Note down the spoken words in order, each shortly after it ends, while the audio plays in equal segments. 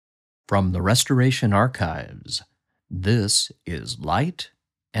From the Restoration Archives, this is Light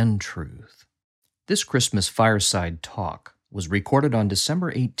and Truth. This Christmas Fireside Talk was recorded on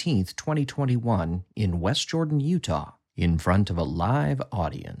December 18th, 2021 in West Jordan, Utah, in front of a live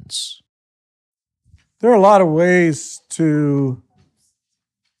audience. There are a lot of ways to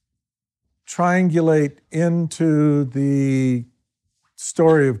triangulate into the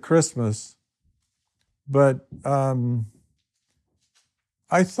story of Christmas, but I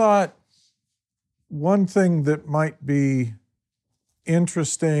thought one thing that might be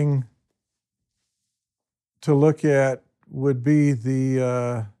interesting to look at would be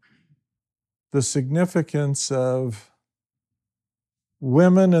the significance of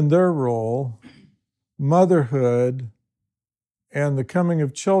women and their role, motherhood, and the coming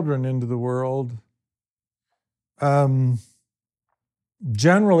of children into the world,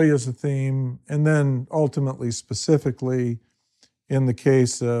 generally as a theme, and then ultimately specifically in the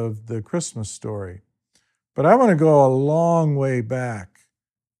case of the Christmas story. But I want to go a long way back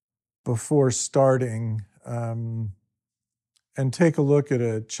before starting and take a look at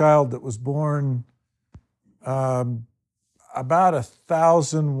a child that was born about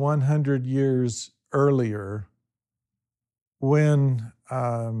 1,100 years earlier, when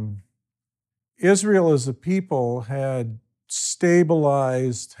Israel as a people had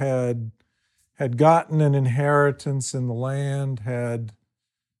stabilized, had gotten an inheritance in the land, had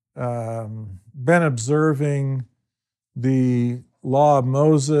been observing the law of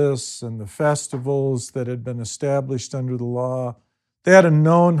Moses and the festivals that had been established under the law. They had a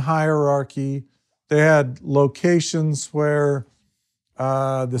known hierarchy. They had locations where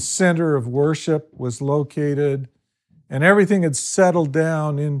the center of worship was located, and everything had settled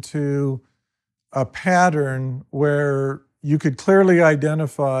down into a pattern where you could clearly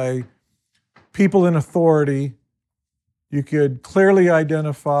identify people in authority. You could clearly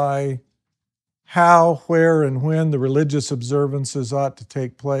identify how, where, and when the religious observances ought to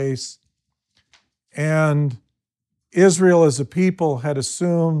take place. And Israel as a people had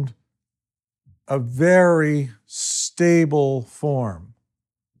assumed a very stable form.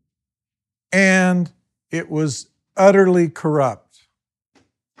 And it was utterly corrupt.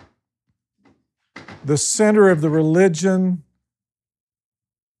 The center of the religion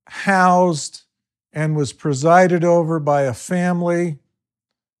housed and was presided over by a family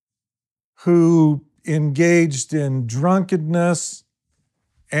who engaged in drunkenness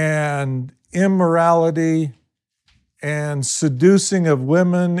and immorality and seducing of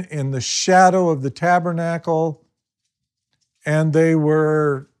women in the shadow of the tabernacle, and they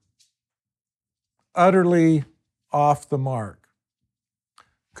were utterly off the mark,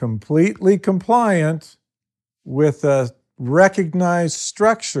 completely compliant with a recognized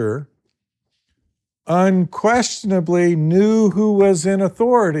structure, unquestionably knew who was in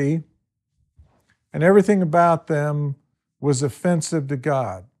authority, and everything about them was offensive to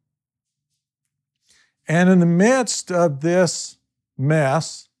God. And in the midst of this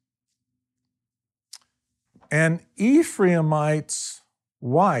mess, an Ephraimite's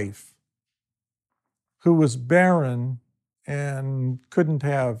wife, who was barren and couldn't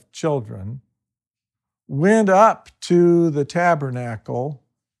have children, went up to the tabernacle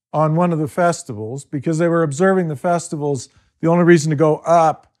on one of the festivals, because they were observing the festivals. The only reason to go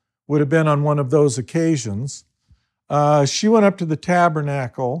up would have been on one of those occasions. She went up to the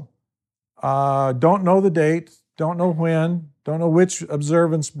tabernacle, don't know the date, don't know when, don't know which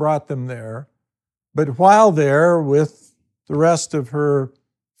observance brought them there, but while there with the rest of her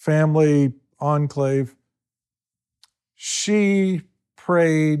family enclave, she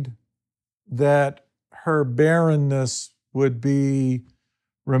prayed that her barrenness would be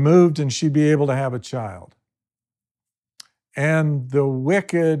removed and she'd be able to have a child. And the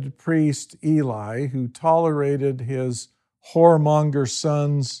wicked priest Eli, who tolerated his whoremonger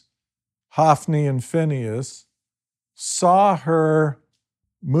sons Hophni and Phinehas, saw her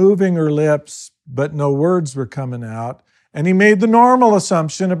moving her lips, but no words were coming out. And he made the normal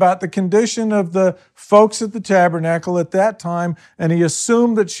assumption about the condition of the folks at the tabernacle at that time, and he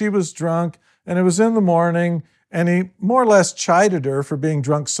assumed that she was drunk, and it was in the morning, and he more or less chided her for being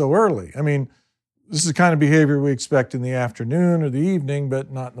drunk so early. I mean, this is the kind of behavior we expect in the afternoon or the evening,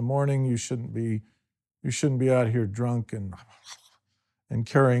 but not in the morning. You shouldn't be out here drunk and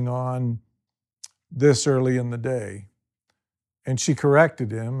carrying on this early in the day. And she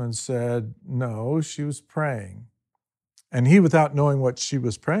corrected him and said, no, she was praying. And he, without knowing what she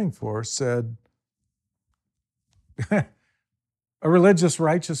was praying for, said, a religious,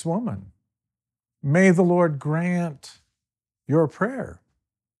 righteous woman, may the Lord grant your prayer.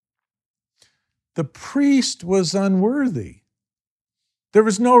 The priest was unworthy. There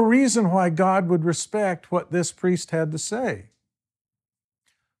was no reason why God would respect what this priest had to say.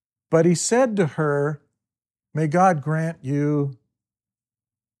 But he said to her, "May God grant you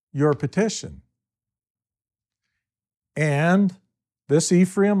your petition." And this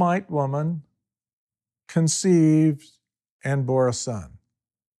Ephraimite woman conceived and bore a son.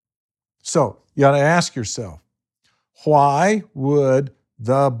 So you got to ask yourself, why would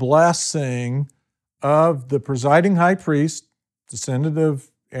the blessing of the presiding high priest, descendant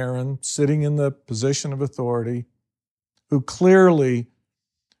of Aaron, sitting in the position of authority, who clearly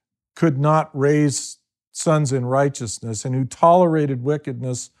could not raise sons in righteousness and who tolerated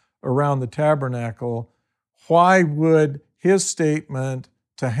wickedness around the tabernacle, why would his statement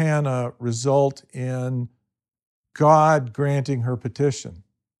to Hannah result in God granting her petition?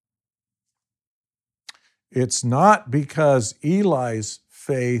 It's not because Eli's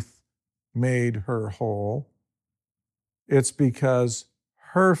faith made her whole. It's because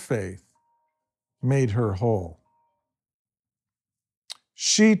her faith made her whole.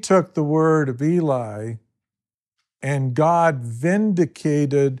 She took the word of Eli, and God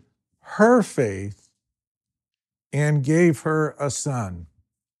vindicated her faith and gave her a son.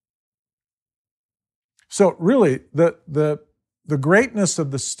 So really, the greatness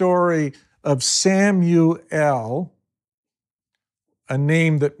of the story of Samuel, a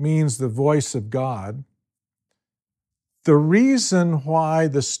name that means the voice of God, the reason why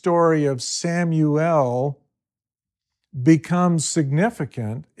the story of Samuel becomes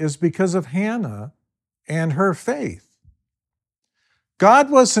significant is because of Hannah and her faith. God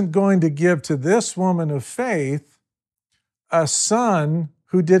wasn't going to give to this woman of faith a son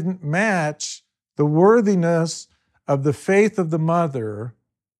who didn't match the worthiness of the faith of the mother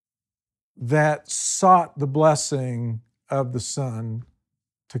that sought the blessing of the son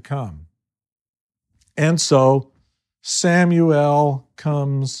to come. And so Samuel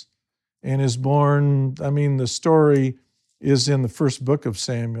comes and is born. The story is in the first book of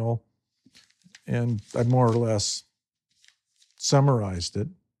Samuel, and I more or less summarized it.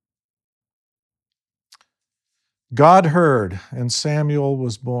 God heard, and Samuel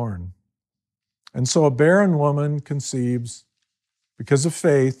was born. And so a barren woman conceives because of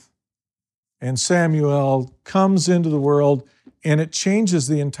faith, and Samuel comes into the world, and it changes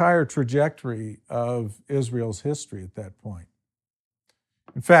the entire trajectory of Israel's history at that point.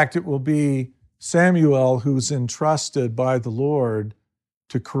 In fact, it will be Samuel who's entrusted by the Lord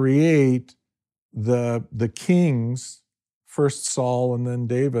to create the kings, first Saul and then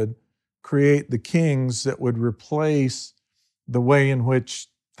David, create the kings that would replace the way in which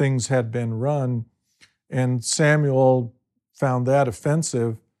things had been run. And Samuel found that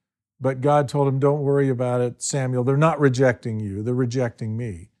offensive, but God told him, "Don't worry about it, Samuel. They're not rejecting you, they're rejecting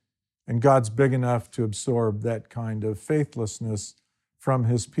me." And God's big enough to absorb that kind of faithlessness from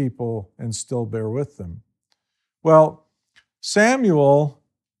his people and still bear with them. Well, Samuel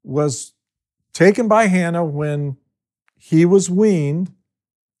was taken by Hannah when he was weaned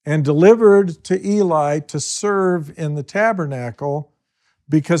and delivered to Eli to serve in the tabernacle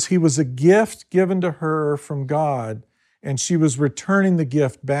because he was a gift given to her from God, and she was returning the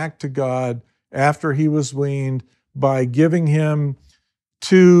gift back to God after he was weaned by giving him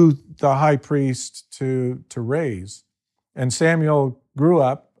to the high priest to raise. And Samuel grew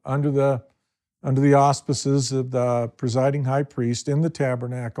up under the auspices of the presiding high priest in the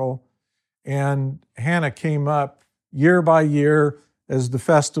tabernacle, and Hannah came up year by year as the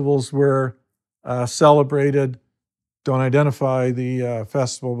festivals were celebrated. Don't identify the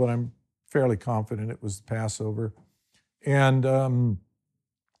festival, but I'm fairly confident it was the Passover. And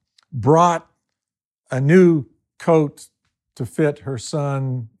brought a new coat to fit her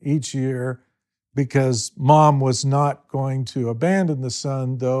son each year because mom was not going to abandon the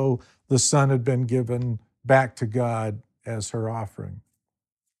son, though the son had been given back to God as her offering.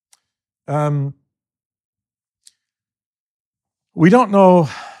 We don't know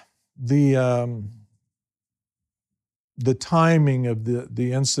the timing of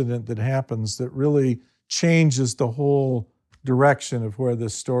the incident that happens that really changes the whole direction of where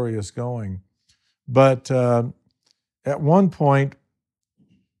this story is going. But at one point,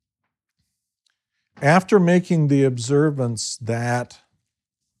 after making the observance that,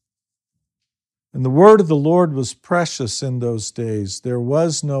 and the word of the Lord was precious in those days, there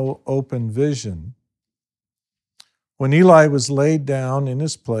was no open vision. When Eli was laid down in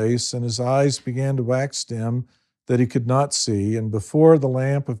his place, and his eyes began to wax dim, that he could not see, and before the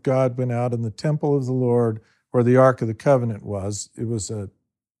lamp of God went out in the temple of the Lord, where the Ark of the Covenant was, it was a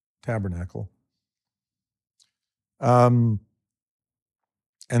tabernacle. And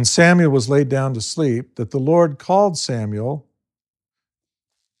Samuel was laid down to sleep, that the Lord called Samuel,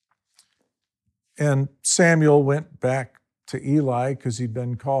 And Samuel went back to Eli because he'd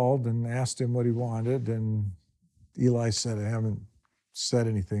been called and asked him what he wanted. And Eli said, I haven't said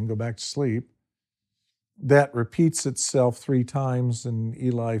anything, go back to sleep. That repeats itself 3 times, and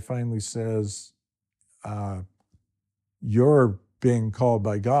Eli finally says, you're being called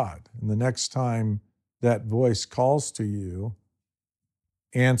by God. And the next time that voice calls to you,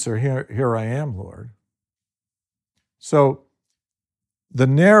 answer, here I am, Lord. So the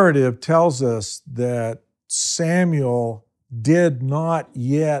narrative tells us that Samuel did not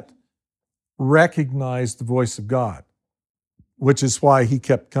yet recognize the voice of God, which is why he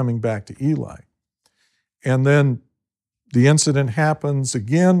kept coming back to Eli. And then the incident happens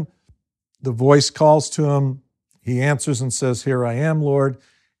again. The voice calls to him. He answers and says, here I am, Lord.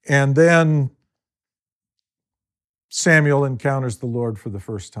 And then Samuel encounters the Lord for the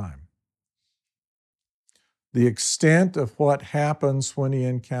first time. The extent of what happens when he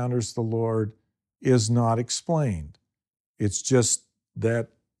encounters the Lord is not explained. It's just that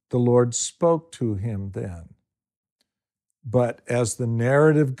the Lord spoke to him then. But as the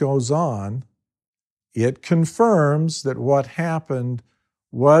narrative goes on, it confirms that what happened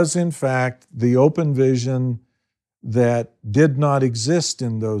was, in fact, the open vision that did not exist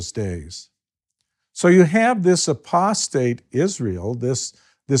in those days. So you have this apostate Israel, this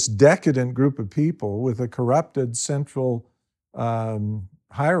decadent group of people with a corrupted central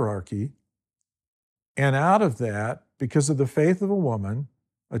hierarchy. And out of that, because of the faith of a woman,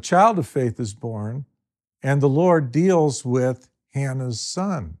 a child of faith is born, and the Lord deals with Hannah's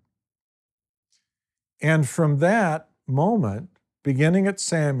son. And from that moment, beginning at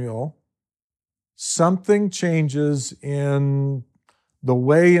Samuel, something changes in the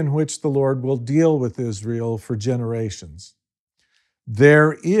way in which the Lord will deal with Israel for generations.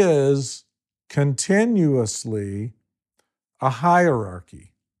 There is continuously a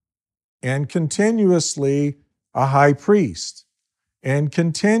hierarchy, and continuously a high priest, and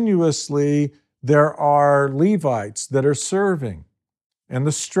continuously there are Levites that are serving, and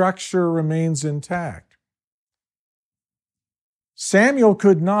the structure remains intact. Samuel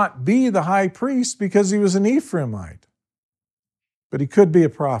could not be the high priest because he was an Ephraimite, but he could be a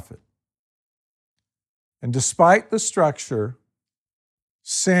prophet. And despite the structure,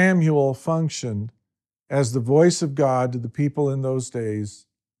 Samuel functioned as the voice of God to the people in those days,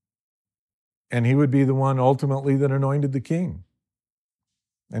 and he would be the one ultimately that anointed the king.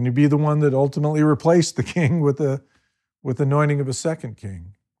 And he'd be the one that ultimately replaced the king with anointing of a second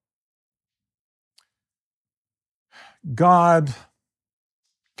king. God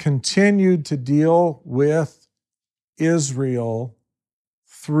continued to deal with Israel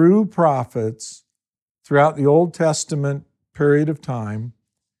through prophets throughout the Old Testament period of time,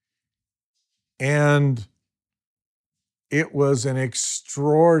 and it was an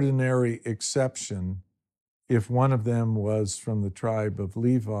extraordinary exception if one of them was from the tribe of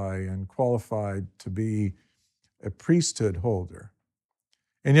Levi and qualified to be a priesthood holder.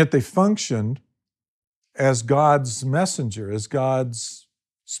 And yet they functioned as God's messenger, as God's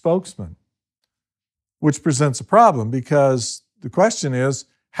spokesman, which presents a problem, because the question is,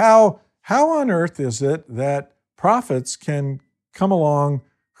 how on earth is it that prophets can come along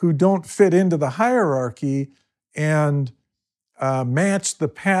who don't fit into the hierarchy and match the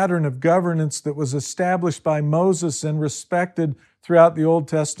pattern of governance that was established by Moses and respected throughout the Old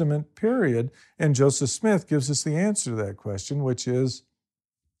Testament period? And Joseph Smith gives us the answer to that question, which is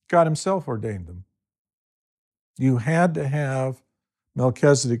God himself ordained them. You had to have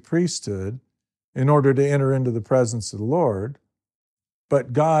Melchizedek priesthood in order to enter into the presence of the Lord,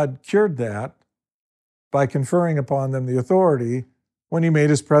 but God cured that by conferring upon them the authority when he made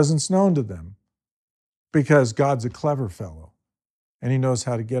his presence known to them, because God's a clever fellow, and he knows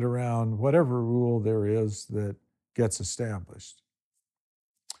how to get around whatever rule there is that gets established.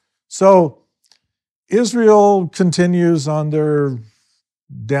 So Israel continues on their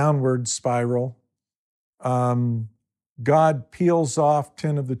downward spiral. God peels off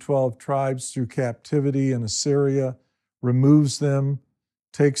 10 of the 12 tribes through captivity in Assyria, removes them,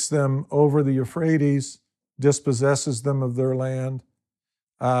 takes them over the Euphrates, dispossesses them of their land.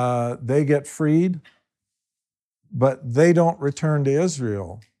 They get freed, but they don't return to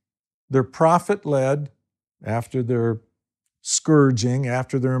Israel. They're prophet-led after their scourging,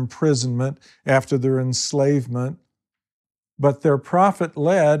 after their imprisonment, after their enslavement, but they're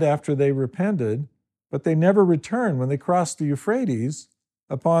prophet-led after they repented, but they never return. When they cross the Euphrates,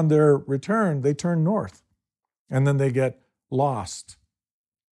 upon their return, they turn north, and then they get lost.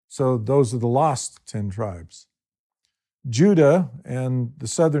 So those are the lost 10 tribes. Judah and the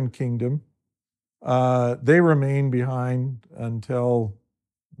southern kingdom, they remain behind until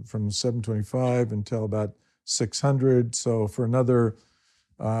from 725 until about 600, so for another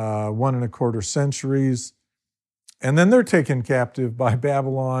 1.25 centuries. And then they're taken captive by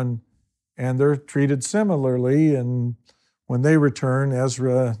Babylon, and they're treated similarly. And when they return,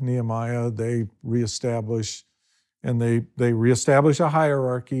 Ezra, Nehemiah, they reestablish a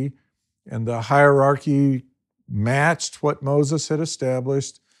hierarchy, and the hierarchy matched what Moses had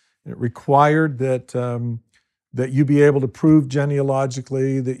established. It required that you be able to prove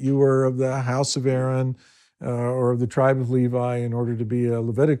genealogically that you were of the house of Aaron or of the tribe of Levi in order to be a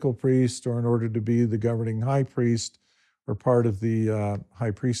Levitical priest, or in order to be the governing high priest or part of the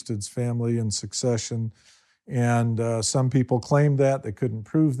high priesthood's family in succession. And some people claimed that. They couldn't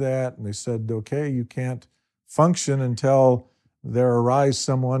prove that. And they said, okay, you can't function until there arise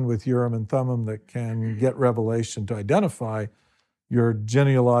someone with Urim and Thummim that can get revelation to identify your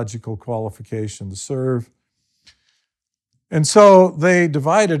genealogical qualification to serve. And so they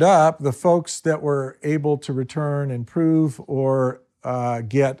divided up the folks that were able to return and prove or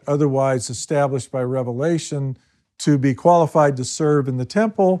get otherwise established by revelation to be qualified to serve in the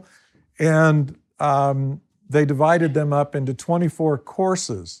temple. And they divided them up into 24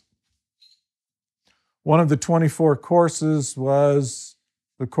 courses. One of the 24 courses was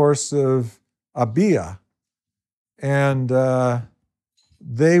the course of Abiah. And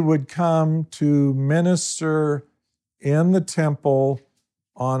they would come to minister in the temple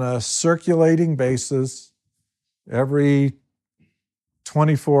on a circulating basis. Every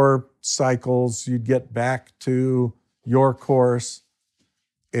 24 cycles, you'd get back to your course,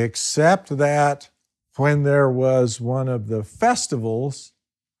 except that when there was one of the festivals,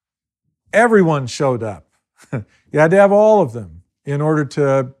 everyone showed up. You had to have all of them in order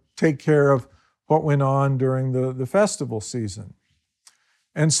to take care of what went on during the festival season.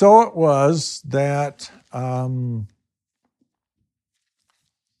 And so it was that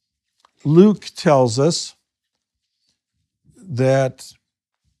Luke tells us that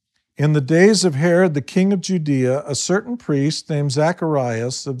in the days of Herod, the king of Judea, a certain priest named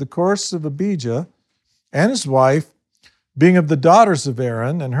Zacharias of the course of Abijah, and his wife, being of the daughters of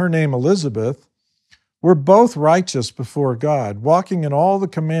Aaron, and her name Elizabeth, were both righteous before God, walking in all the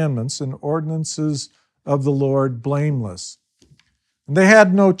commandments and ordinances of the Lord blameless. And they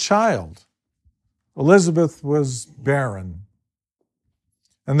had no child. Elizabeth was barren,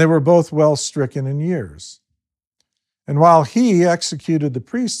 and they were both well stricken in years. And while he executed the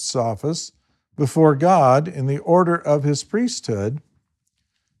priest's office before God in the order of his priesthood,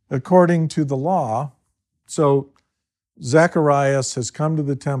 according to the law, so Zacharias has come to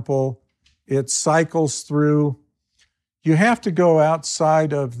the temple. It cycles through. You have to go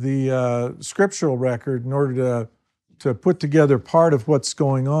outside of the scriptural record in order to put together part of what's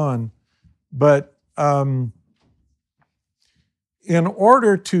going on. But in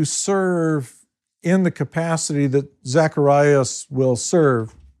order to serve in the capacity that Zacharias will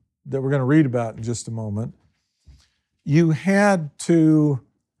serve, that we're going to read about in just a moment, you had to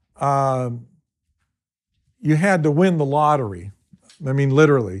win the lottery. I mean,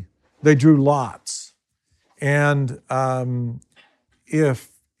 literally. They drew lots. And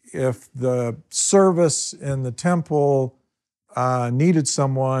if the service in the temple needed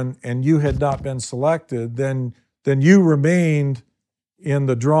someone and you had not been selected, then you remained in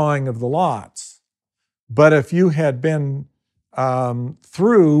the drawing of the lots. But if you had been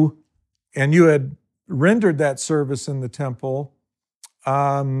through and you had rendered that service in the temple,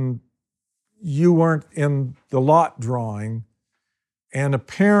 you weren't in the lot drawing. And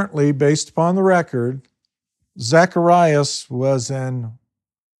apparently, based upon the record, Zacharias was an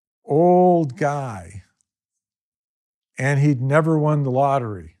old guy, and he'd never won the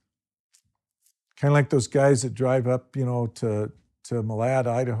lottery. Kind of like those guys that drive up, to Malad,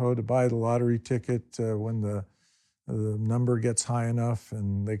 Idaho, to buy the lottery ticket when the number gets high enough,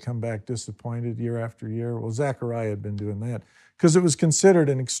 and they come back disappointed year after year. Well, Zechariah had been doing that because it was considered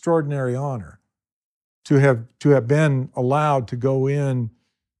an extraordinary honor to have been allowed to go in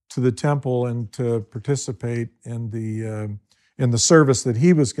to the temple and to participate in the service that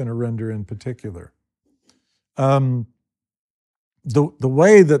he was going to render in particular. The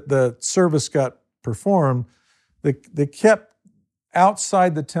way that the service got performed, they kept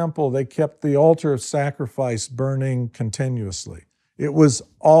outside the temple, they kept the altar of sacrifice burning continuously. It was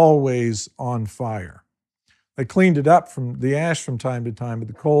always on fire. They cleaned it up from the ash from time to time, but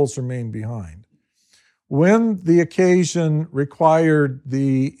the coals remained behind. When the occasion required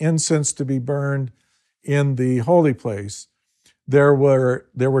the incense to be burned in the holy place, there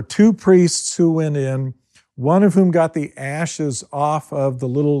were two priests who went in, one of whom got the ashes off of the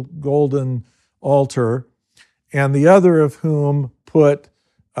little golden altar, and the other of whom put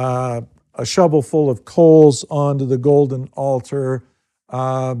a shovel full of coals onto the golden altar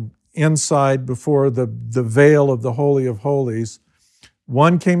inside before the veil of the Holy of Holies.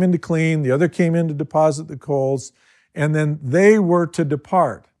 One came in to clean, the other came in to deposit the coals, and then they were to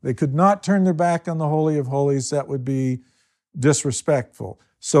depart. They could not turn their back on the Holy of Holies. That would be disrespectful.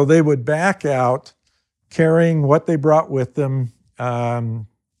 So they would back out, carrying what they brought with them, and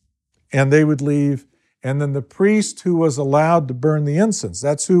they would leave. And then the priest who was allowed to burn the incense,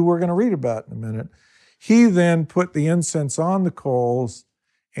 that's who we're going to read about in a minute, he then put the incense on the coals,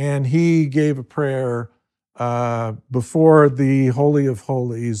 and he gave a prayer before the Holy of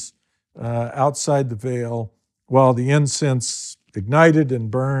Holies outside the veil while the incense ignited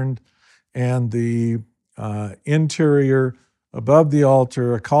and burned, and the interior above the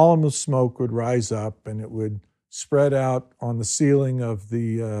altar, a column of smoke would rise up, and it would spread out on the ceiling of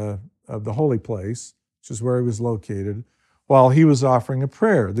the holy place, which is where he was located, while he was offering a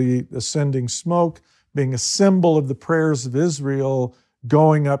prayer. The ascending smoke being a symbol of the prayers of Israel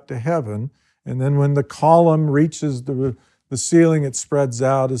going up to heaven. And then when the column reaches the ceiling, it spreads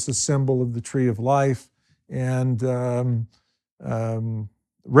out as a symbol of the tree of life and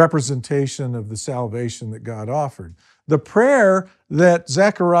representation of the salvation that God offered. The prayer that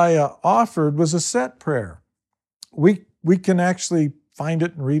Zechariah offered was a set prayer. We can actually find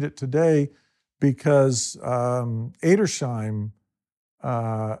it and read it today because Edersheim,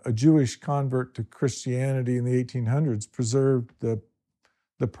 a Jewish convert to Christianity in the 1800s, preserved the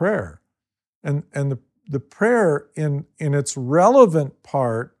prayer. And the prayer in its relevant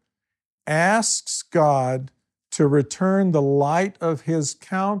part asks God to return the light of his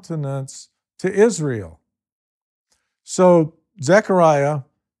countenance to Israel. So Zechariah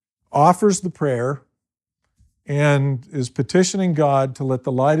offers the prayer and is petitioning God to let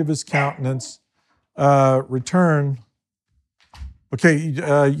the light of his countenance return. Okay,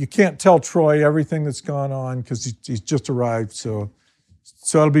 you can't tell Troy everything that's gone on because he's just arrived, so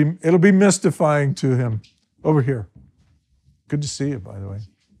it'll be mystifying to him. Over here. Good to see you, by the way.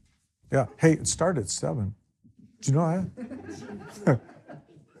 Yeah. Hey, it started at 7. Did you know that?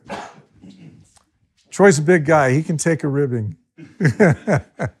 Troy's a big guy. He can take a ribbing.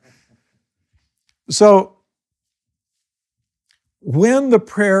 So, when the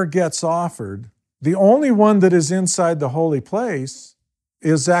prayer gets offered, the only one that is inside the holy place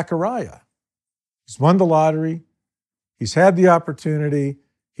is Zechariah. He's won the lottery. He's had the opportunity.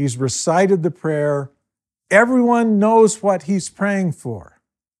 He's recited the prayer. Everyone knows what he's praying for.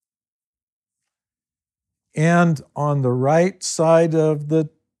 And on the right side of the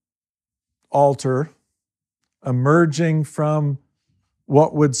altar, emerging from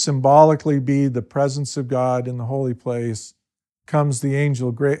what would symbolically be the presence of God in the holy place, comes the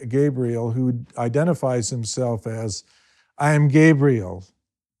angel Gabriel, who identifies himself as, I am Gabriel,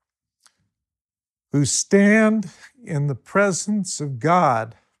 who stand in the presence of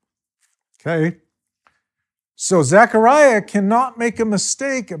God. Okay? So Zechariah cannot make a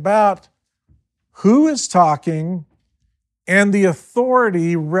mistake about who is talking and the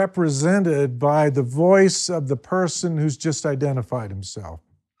authority represented by the voice of the person who's just identified himself.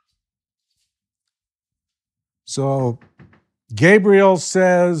 So Gabriel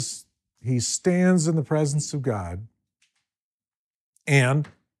says he stands in the presence of God, and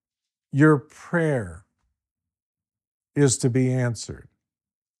your prayer is to be answered.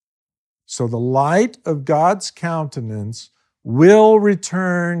 So the light of God's countenance will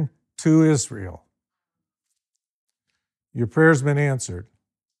return to Israel. Your prayer's been answered.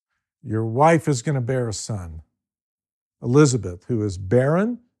 Your wife is going to bear a son, Elizabeth, who is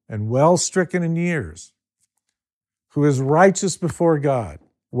barren and well stricken in years, who is righteous before God,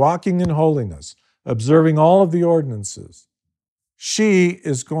 walking in holiness, observing all of the ordinances. She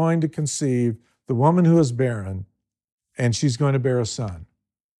is going to conceive, the woman who is barren, and she's going to bear a son.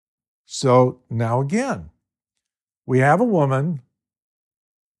 So now again, we have a woman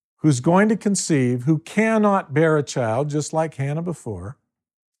who's going to conceive, who cannot bear a child, just like Hannah before,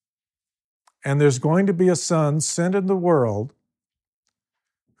 and there's going to be a son sent in the world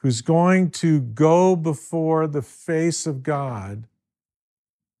who's going to go before the face of God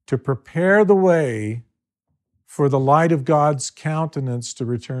to prepare the way for the light of God's countenance to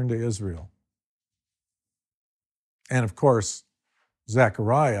return to Israel. And of course,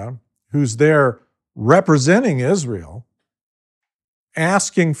 Zechariah, who's there representing Israel,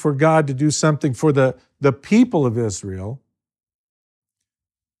 asking for God to do something for the people of Israel,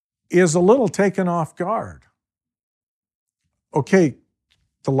 is a little taken off guard. Okay,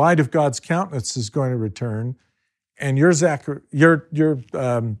 the light of God's countenance is going to return, and you're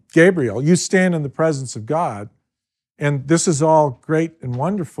Gabriel, you stand in the presence of God, And this is all great and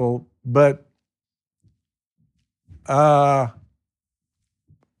wonderful, but my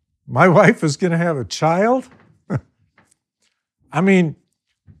wife is going to have a child? I mean,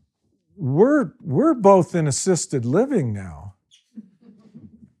 we're both in assisted living now.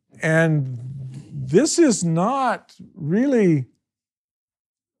 And this is not really,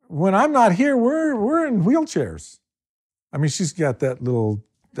 when I'm not here, we're in wheelchairs. I mean, she's got that little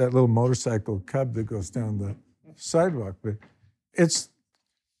motorcycle cub that goes down the sidewalk, but it's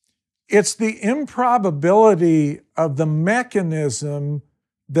the improbability of the mechanism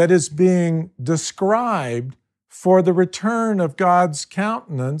that is being described for the return of God's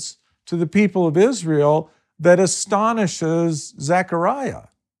countenance to the people of Israel that astonishes Zechariah.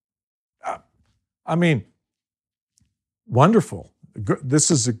 I mean, wonderful. This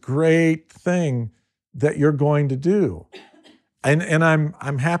is a great thing that you're going to do. And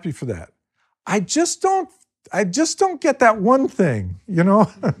I'm happy for that. I just don't get that one thing, you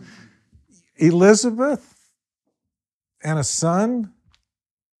know? Elizabeth and a son?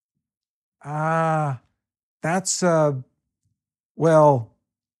 That's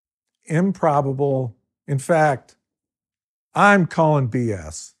improbable. In fact, I'm calling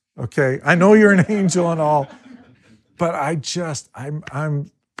BS. Okay, I know you're an angel and all, but I'm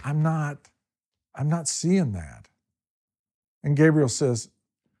not seeing that. And Gabriel says,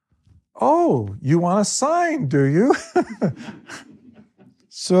 "Oh, you want a sign, do you?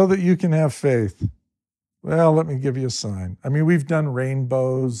 So that you can have faith. Well, let me give you a sign. I mean, we've done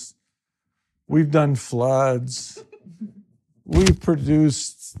rainbows, we've done floods, we've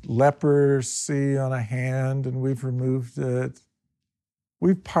produced leprosy on a hand and we've removed it.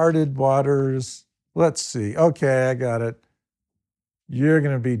 We've parted waters. Let's see. Okay, I got it. You're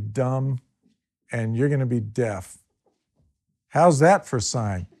going to be dumb and you're going to be deaf. How's that for a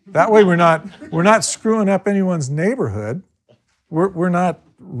sign? That way we're not screwing up anyone's neighborhood. We're not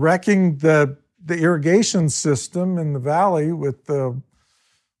wrecking the irrigation system in the valley with the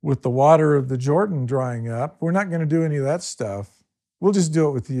water of the Jordan drying up. We're not going to do any of that stuff. We'll just do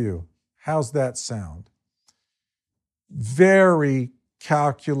it with you. How's that sound?" Very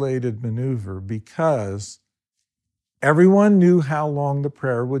calculated maneuver, because everyone knew how long the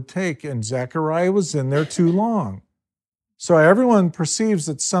prayer would take, and Zechariah was in there too long. So everyone perceives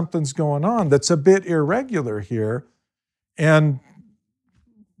that something's going on that's a bit irregular here. And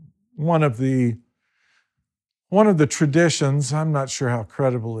one of the traditions, I'm not sure how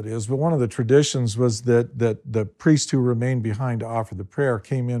credible it is, but one of the traditions was that the priest who remained behind to offer the prayer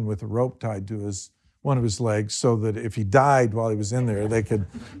came in with a rope tied to one of his legs, so that if he died while he was in there, they could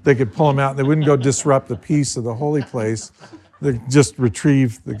pull him out and they wouldn't go disrupt the peace of the holy place. They just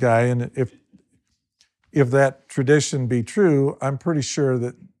retrieve the guy. And if that tradition be true, I'm pretty sure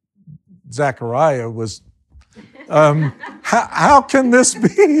that Zechariah was. How can this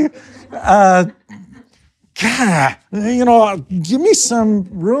be? God, give me some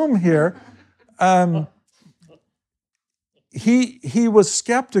room here. He was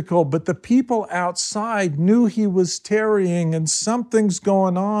skeptical, but the people outside knew he was tarrying and something's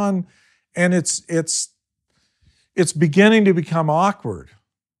going on, and it's beginning to become awkward.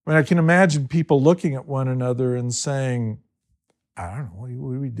 I mean, I can imagine people looking at one another and saying, "I don't know, what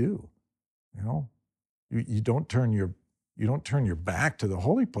do we do? You know, you don't turn your back to the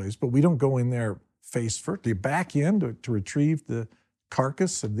holy place, but we don't go in there face first. Do you back in to retrieve the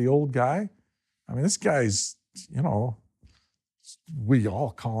carcass of the old guy? I mean, this guy's, we all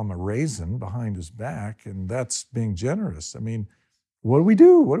call him a raisin behind his back, and that's being generous. I mean, what do we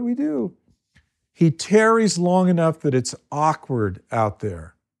do? What do we do?" He tarries long enough that it's awkward out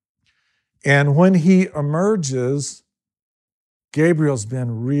there. And when he emerges, Gabriel's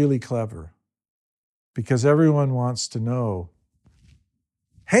been really clever, because everyone wants to know,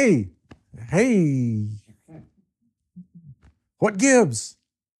 hey, what gives?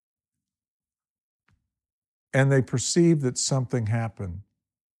 And they perceive that something happened.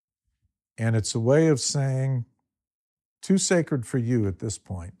 And it's a way of saying, too sacred for you at this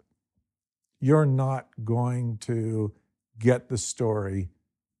point. You're not going to get the story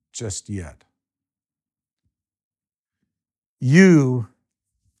just yet. You,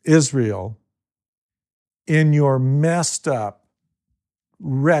 Israel, in your messed up,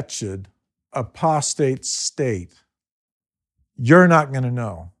 wretched, apostate state, you're not going to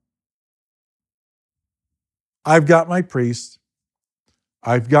know. I've got my priest,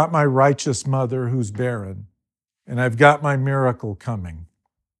 I've got my righteous mother who's barren, and I've got my miracle coming.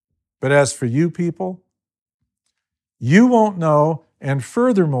 But as for you people, you won't know. And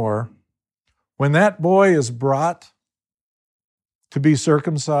furthermore, when that boy is brought to be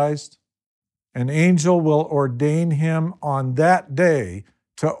circumcised, An angel will ordain him on that day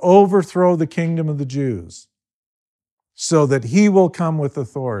to overthrow the kingdom of the Jews, so that he will come with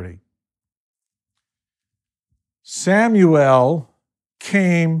authority. Samuel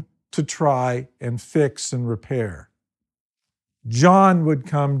came to try and fix and repair. John would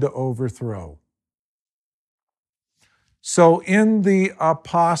come to overthrow. So in the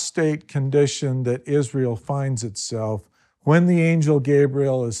apostate condition that Israel finds itself, when the angel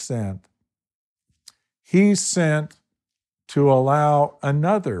Gabriel is sent, he's sent to allow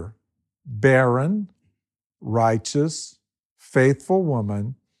another barren, righteous, faithful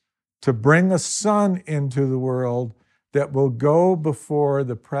woman to bring a son into the world that will go before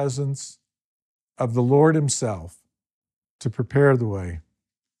the presence of the Lord himself to prepare the way.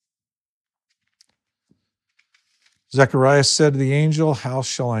 Zechariah said to the angel, "How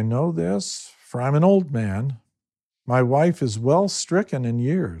shall I know this? For I'm an old man. My wife is well stricken in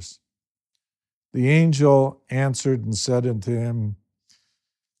years." The angel answered and said unto him,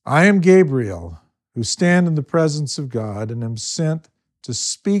 "I am Gabriel, who stand in the presence of God, and am sent to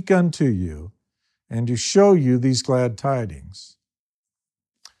speak unto you and to show you these glad tidings."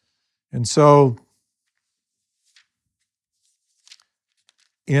 And so,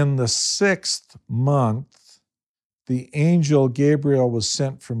 in the 6th month, the angel Gabriel was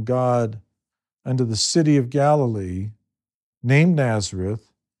sent from God unto the city of Galilee, named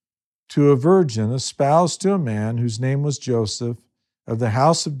Nazareth, to a virgin espoused to a man whose name was Joseph, of the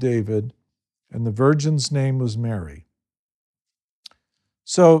house of David, and the virgin's name was Mary.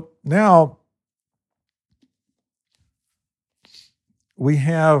 So now we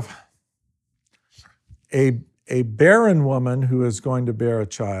have a barren woman who is going to bear a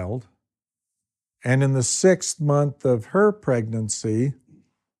child, and in the 6th month of her pregnancy,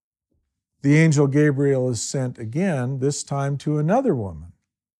 the angel Gabriel is sent again, this time to another woman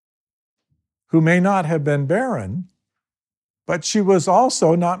who may not have been barren, but she was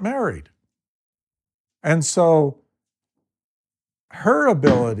also not married. And so her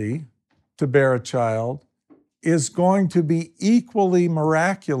ability to bear a child is going to be equally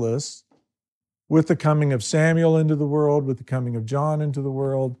miraculous with the coming of Samuel into the world, with the coming of John into the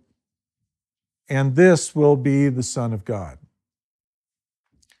world, and this will be the Son of God.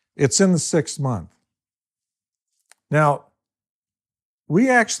 It's in the 6th month. Now, we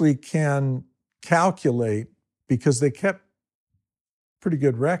actually can calculate, because they kept pretty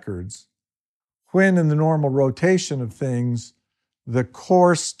good records, when in the normal rotation of things, the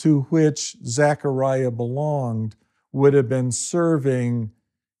course to which Zechariah belonged would have been serving,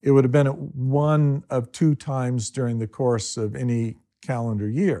 it would have been at one of 2 times during the course of any calendar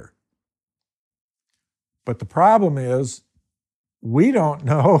year. But the problem is, we don't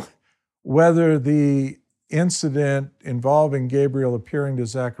know whether the incident involving Gabriel appearing to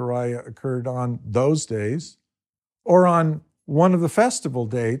Zechariah occurred on those days or on one of the festival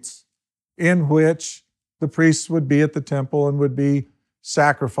dates in which the priests would be at the temple and would be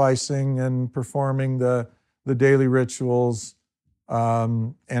sacrificing and performing the daily rituals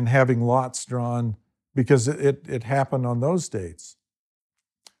and having lots drawn, because it happened on those dates.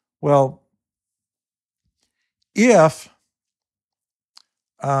 Well, if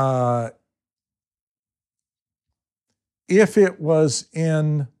it was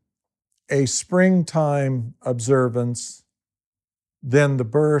in a springtime observance, then the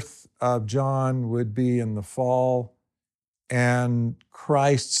birth of John would be in the fall, and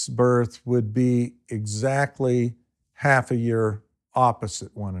Christ's birth would be exactly half a year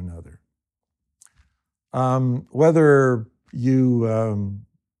opposite one another. Whether you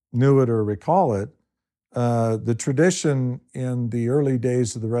knew it or recall it, the tradition in the early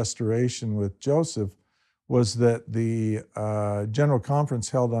days of the Restoration with Joseph was that the General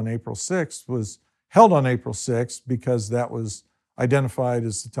Conference held on April 6th was held on April 6th because that was identified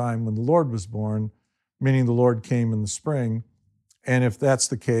as the time when the Lord was born, meaning the Lord came in the spring. And if that's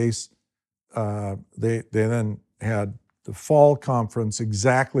the case, they then had the fall conference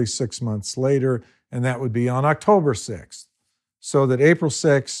exactly 6 months later, and that would be on October 6th. So that April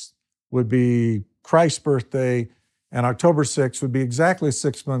 6th would be Christ's birthday, and October 6th would be exactly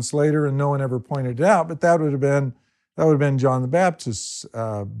 6 months later, and no one ever pointed it out, but that would have been John the Baptist's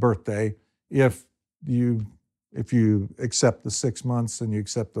birthday if you accept the 6 months and you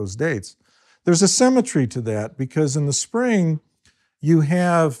accept those dates. There's a symmetry to that, because in the spring you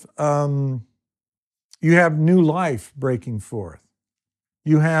have new life breaking forth.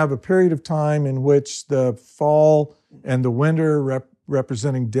 You have a period of time in which the fall and the winter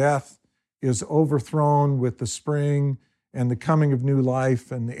representing death is overthrown with the spring and the coming of new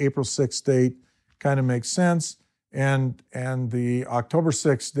life, and the April 6th date kind of makes sense. And the October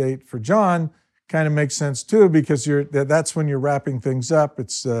 6th date for John kind of makes sense too, because that's when you're wrapping things up.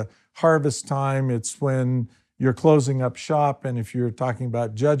 It's harvest time. It's when you're closing up shop. And if you're talking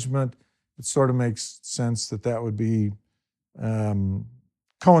about judgment, it sort of makes sense that would be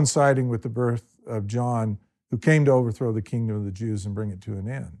coinciding with the birth of John, who came to overthrow the kingdom of the Jews and bring it to an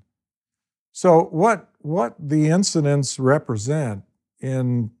end. So what the incidents represent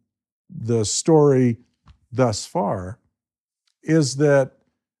in the story thus far is that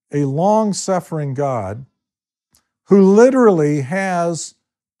a long-suffering God, who literally has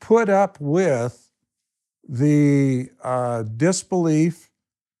put up with the disbelief,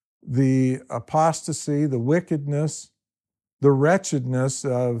 the apostasy, the wickedness, the wretchedness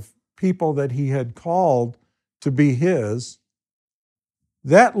of people that he had called to be his,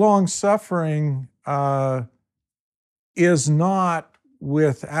 that long-suffering is not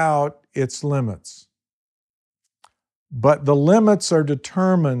without its limits. But the limits are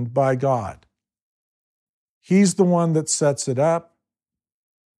determined by God. He's the one that sets it up,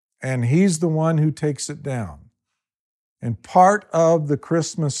 and He's the one who takes it down. And part of the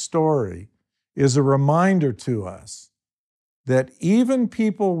Christmas story is a reminder to us that even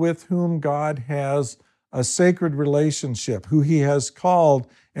people with whom God has a sacred relationship, who He has called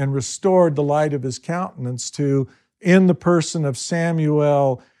and restored the light of His countenance to in the person of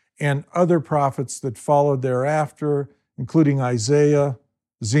Samuel and other prophets that followed thereafter, including Isaiah,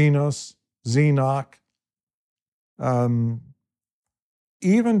 Zenos, Enoch,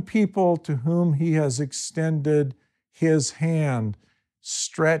 even people to whom He has extended His hand,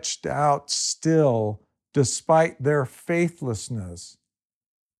 stretched out still, despite their faithlessness,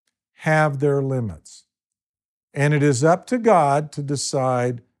 have their limits. And it is up to God to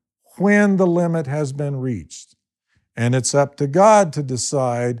decide when the limit has been reached. And it's up to God to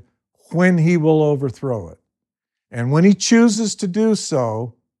decide when He will overthrow it. And when He chooses to do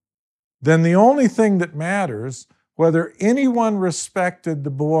so, then the only thing that matters, whether anyone respected the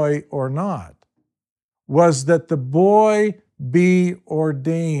boy or not, was that the boy be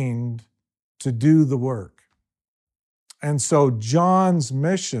ordained to do the work. And so John's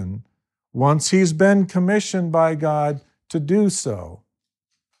mission, once he's been commissioned by God to do so,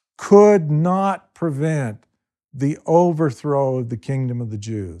 could not prevent the overthrow of the kingdom of the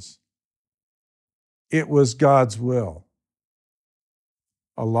Jews. It was God's will.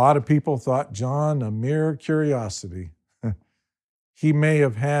 A lot of people thought John a mere curiosity. He may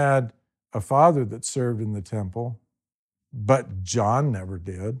have had a father that served in the temple, but John never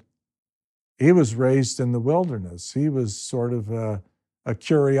did. He was raised in the wilderness. He was sort of a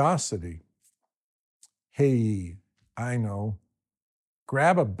curiosity. Hey, I know.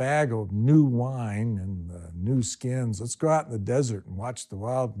 Grab a bag of new wine and new skins. Let's go out in the desert and watch the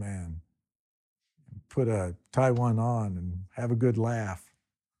wild man. Put a Taiwan on and have a good laugh.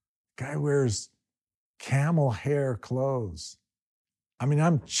 Guy wears camel hair clothes. I mean,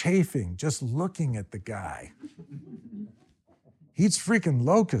 I'm chafing just looking at the guy. He eats freaking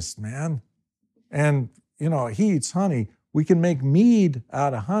locusts, man. And, he eats honey. We can make mead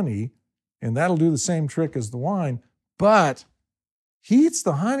out of honey, and that'll do the same trick as the wine, but he eats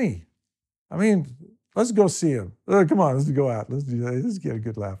the honey. I mean, let's go see him. Come on, let's go out. Let's do that. Let's get a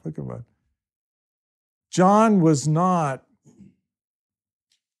good laugh. Come on. John was not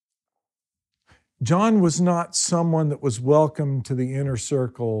someone that was welcome to the inner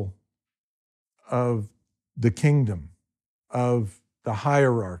circle of the kingdom, of the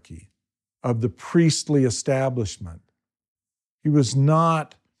hierarchy, of the priestly establishment. He was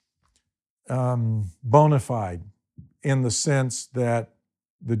not bona fide in the sense that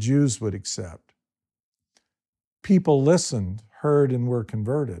the Jews would accept. People listened, heard, and were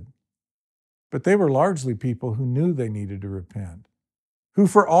converted. But they were largely people who knew they needed to repent, who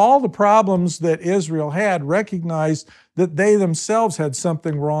for all the problems that Israel had recognized that they themselves had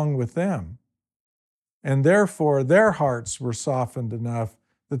something wrong with them. And therefore, their hearts were softened enough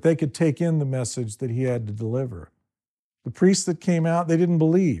that they could take in the message that He had to deliver. The priests that came out, they didn't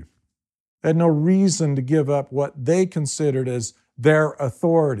believe. They had no reason to give up what they considered as their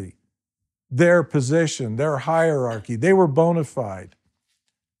authority, their position, their hierarchy. They were bona fide.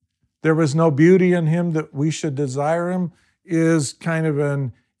 There was no beauty in Him that we should desire Him is kind of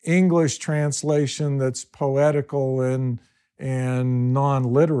an English translation that's poetical and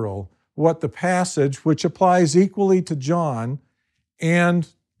non-literal. What the passage, which applies equally to John and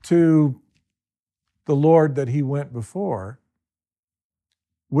to the Lord that He went before,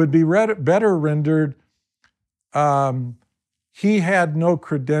 would be better rendered, He had no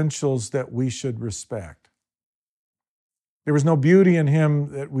credentials that we should respect. There was no beauty in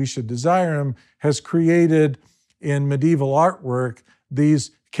Him that we should desire Him, has created in medieval artwork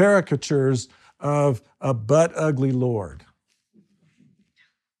these caricatures of a butt-ugly Lord.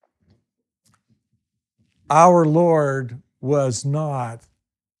 Our Lord was not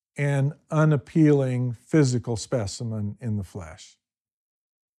an unappealing physical specimen in the flesh,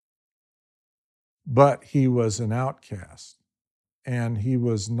 but he was an outcast, and he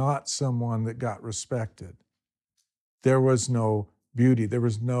was not someone that got respected. There was no beauty, there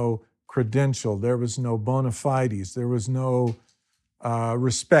was no credential, there was no bona fides, there was no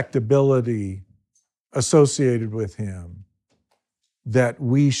respectability associated with him that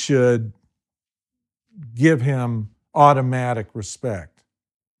we should give him automatic respect.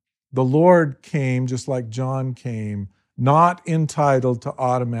 The Lord came, just like John came, not entitled to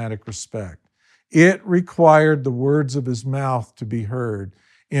automatic respect. It required the words of his mouth to be heard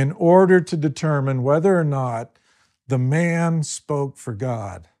in order to determine whether or not the man spoke for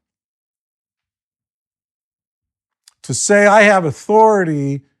God. To say, I have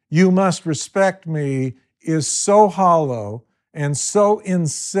authority, you must respect me, is so hollow and so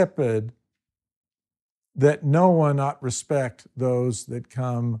insipid that no one ought respect those that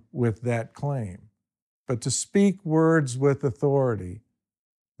come with that claim. But to speak words with authority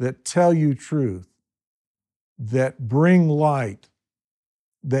that tell you truth, that bring light,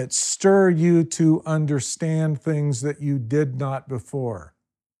 that stir you to understand things that you did not before,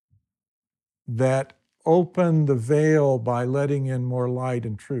 that open the veil by letting in more light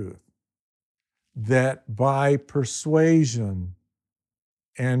and truth, that by persuasion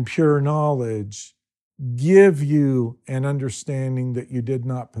and pure knowledge give you an understanding that you did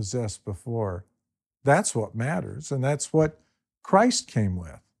not possess before. That's what matters, and that's what Christ came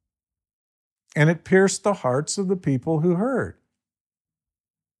with. And it pierced the hearts of the people who heard.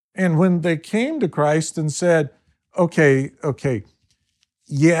 And when they came to Christ and said, okay,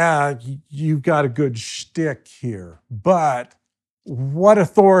 yeah, you've got a good shtick here, but what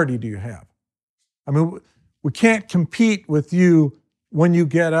authority do you have? I mean, we can't compete with you when you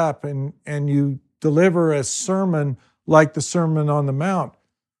get up and you deliver a sermon like the Sermon on the Mount.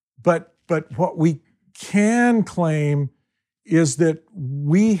 But what we can claim is that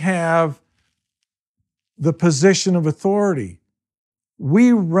we have the position of authority.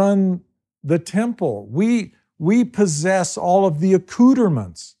 We run the temple. We possess all of the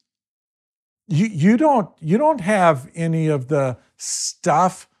accoutrements. You don't have any of the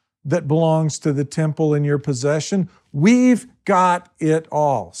stuff that belongs to the temple in your possession. We've got it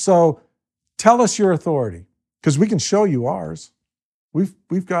all. So tell us your authority, because we can show you ours.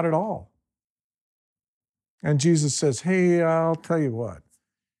 We've got it all. And Jesus says, hey, I'll tell you what.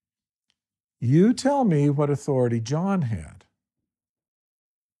 You tell me what authority John had.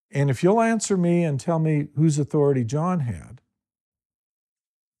 And if you'll answer me and tell me whose authority John had,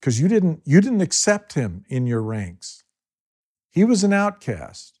 because you didn't accept him in your ranks. He was an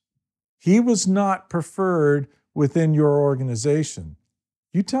outcast. He was not preferred within your organization.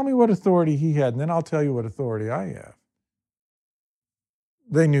 You tell me what authority he had, and then I'll tell you what authority I have.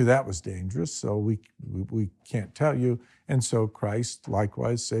 They knew that was dangerous, so we can't tell you. And so Christ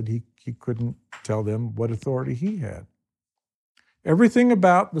likewise said he couldn't tell them what authority he had. Everything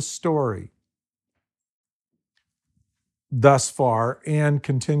about the story thus far and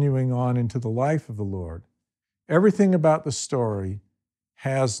continuing on into the life of the Lord, everything about the story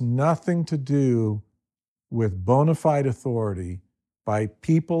has nothing to do with bona fide authority by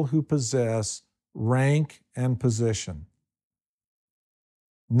people who possess rank and position.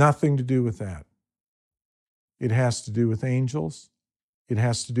 Nothing to do with that. It has to do with angels. It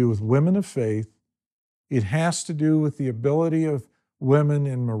has to do with women of faith. It has to do with the ability of women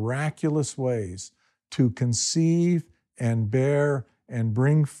in miraculous ways to conceive and bear and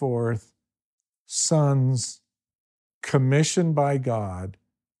bring forth sons commissioned by God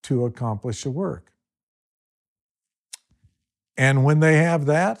to accomplish a work. And when they have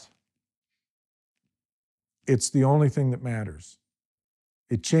that, it's the only thing that matters.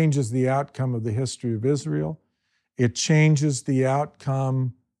 It changes the outcome of the history of Israel. It changes the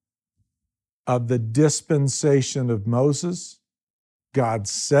outcome of the dispensation of Moses. God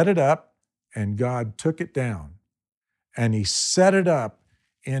set it up and God took it down. And he set it up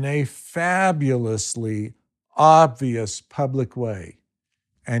in a fabulously obvious public way.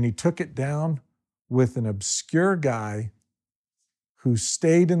 And he took it down with an obscure guy who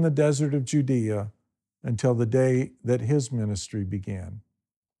stayed in the desert of Judea until the day that his ministry began.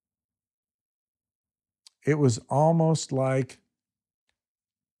 It was almost like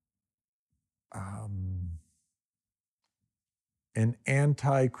an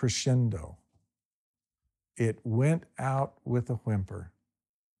anti-crescendo. It went out with a whimper.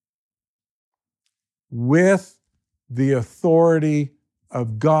 With the authority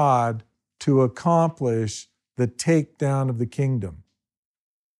of God to accomplish the takedown of the kingdom.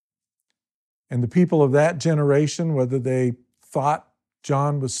 And the people of that generation, whether they thought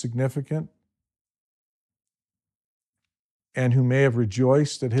John was significant and who may have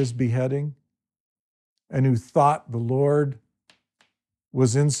rejoiced at his beheading and who thought the Lord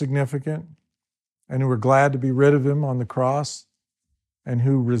was insignificant and who were glad to be rid of him on the cross and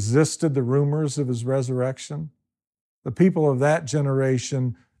who resisted the rumors of his resurrection, the people of that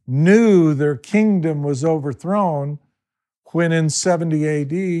generation knew their kingdom was overthrown when in 70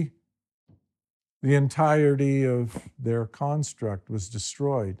 AD, the entirety of their construct was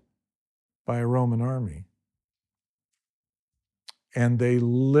destroyed by a Roman army. And they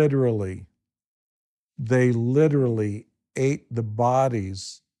literally ate the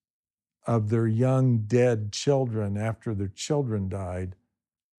bodies of their young dead children after their children died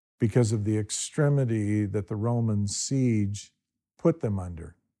because of the extremity that the Roman siege put them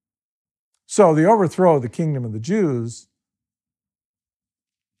under. So the overthrow of the kingdom of the Jews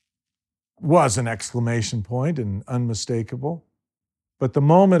was an exclamation point and unmistakable. But the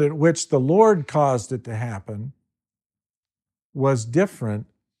moment at which the Lord caused it to happen was different.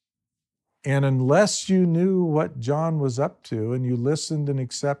 And unless you knew what John was up to and you listened and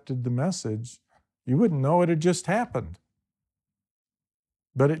accepted the message, you wouldn't know it had just happened.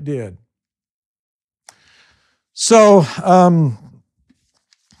 But it did. So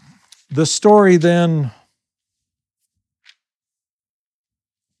the story then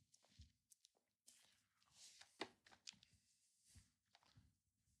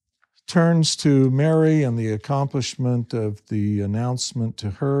turns to Mary and the accomplishment of the announcement to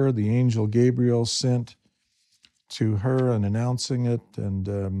her. The angel Gabriel sent to her and announcing it.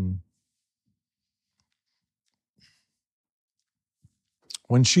 And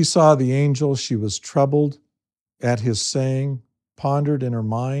when she saw the angel, she was troubled at his saying, pondered in her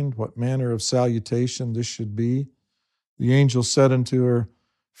mind what manner of salutation this should be. The angel said unto her,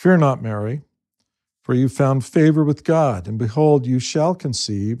 Fear not, Mary, for you found favor with God, and behold, you shall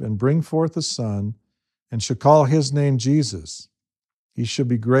conceive and bring forth a son, and shall call his name Jesus. He shall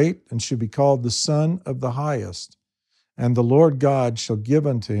be great, and shall be called the Son of the Highest. And the Lord God shall give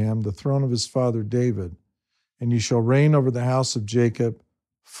unto him the throne of his father David, and he shall reign over the house of Jacob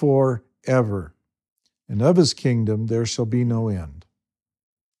forever. And of his kingdom there shall be no end.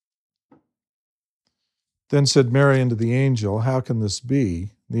 Then said Mary unto the angel, How can this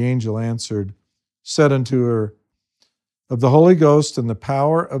be? The angel answered, said unto her, Of the Holy Ghost and the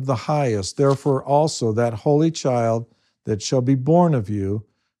power of the highest, therefore also that holy child that shall be born of you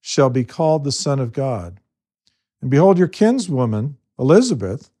shall be called the Son of God. And behold, your kinswoman,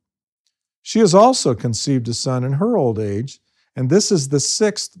 Elizabeth, she has also conceived a son in her old age, and this is the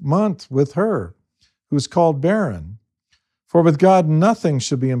 6th month with her, who is called barren. For with God nothing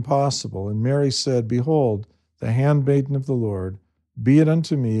shall be impossible. And Mary said, Behold, the handmaiden of the Lord, be it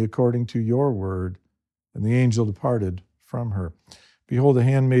unto me according to your word. And the angel departed from her. Behold, the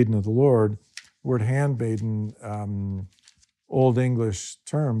handmaiden of the Lord. The word handmaiden, Old English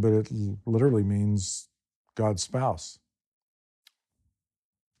term, but it literally means God's spouse.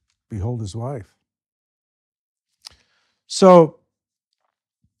 Behold his wife. So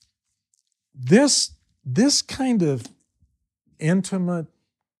this kind of intimate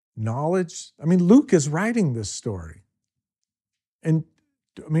knowledge, Luke is writing this story. And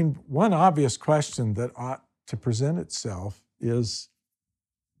one obvious question that ought to present itself is,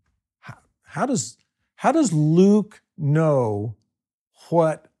 how does Luke know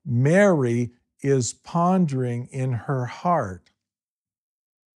what Mary is pondering in her heart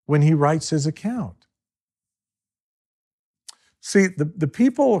when he writes his account? See, the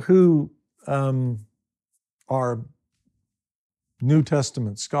people who are New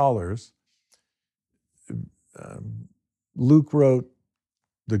Testament scholars, Luke wrote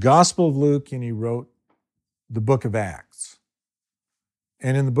the Gospel of Luke and he wrote the book of Acts.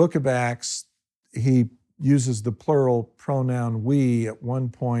 And in the book of Acts, he uses the plural pronoun we at one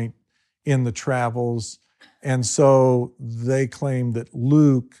point in the travels. And so they claim that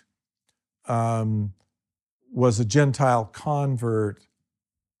Luke was a Gentile convert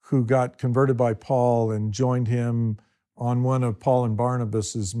who got converted by Paul and joined him on one of Paul and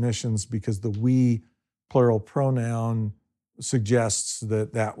Barnabas's missions because the we plural pronoun suggests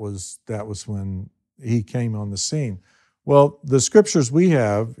that was when he came on the scene. Well, the scriptures we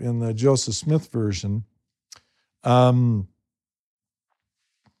have in the Joseph Smith version,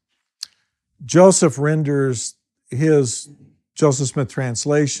 Joseph renders his Joseph Smith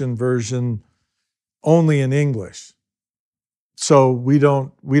translation version only in English. So we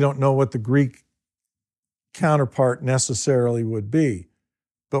don't know what the Greek counterpart necessarily would be.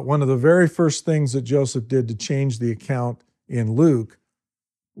 But one of the very first things that Joseph did to change the account in Luke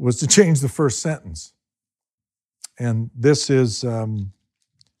was to change the first sentence. And this is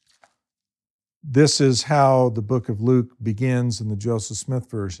how the book of Luke begins in the Joseph Smith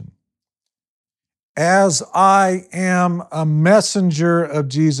version. As I am a messenger of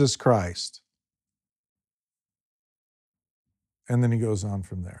Jesus Christ. And then he goes on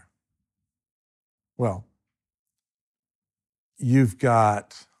from there. Well, you've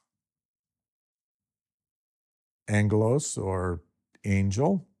got angelos or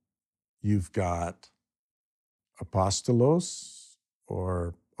angel. You've got apostolos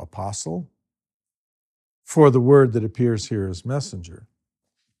or apostle for the word that appears here as messenger.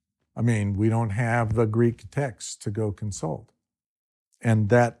 I mean, we don't have the Greek text to go consult, and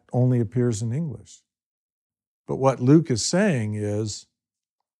that only appears in English. But what Luke is saying is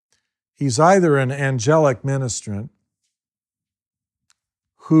he's either an angelic ministrant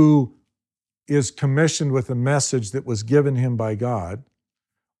who is commissioned with a message that was given him by God,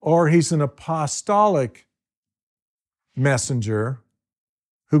 or he's an apostolic messenger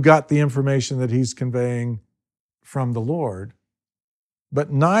who got the information that he's conveying from the Lord.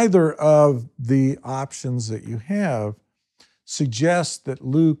 But neither of the options that you have suggests that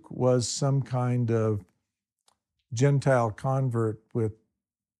Luke was some kind of Gentile convert with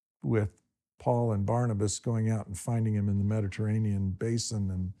Paul and Barnabas going out and finding him in the Mediterranean basin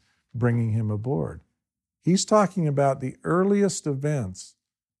and bringing him aboard. He's talking about the earliest events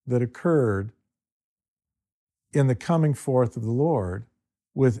that occurred in the coming forth of the Lord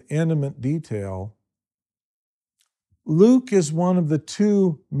with intimate detail. Luke is one of the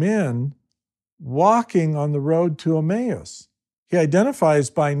two men walking on the road to Emmaus. He identifies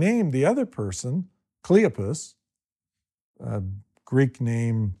by name the other person, Cleopas, a Greek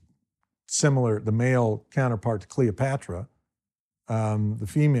name similar, the male counterpart to Cleopatra, the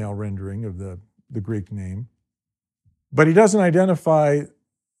female rendering of the Greek name. But he doesn't identify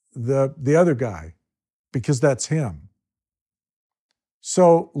the other guy because that's him.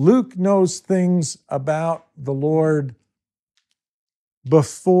 So Luke knows things about the Lord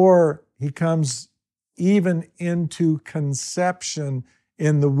before he comes even into conception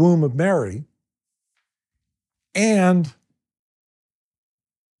in the womb of Mary. And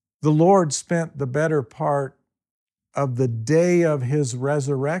the Lord spent the better part of the day of his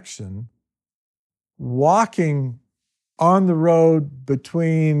resurrection walking on the road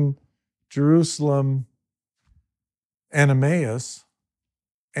between Jerusalem and Emmaus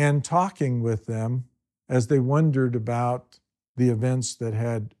and talking with them as they wondered about the events that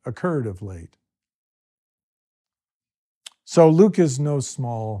had occurred of late. So Luke is no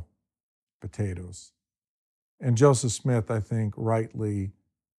small potatoes. And Joseph Smith, I think, rightly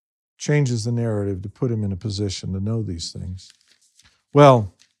changes the narrative to put him in a position to know these things.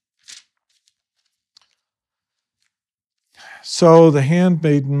 Well, so the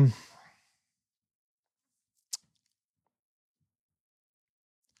handmaiden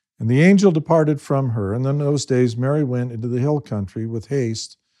and the angel departed from her, and in those days Mary went into the hill country with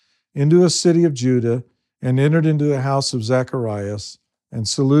haste into a city of Judah and entered into the house of Zacharias and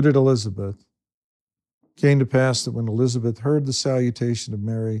saluted Elizabeth. It came to pass that when Elizabeth heard the salutation of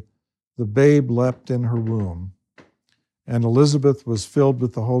Mary, the babe leapt in her womb, and Elizabeth was filled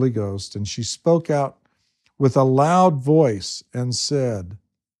with the Holy Ghost, and she spoke out with a loud voice and said,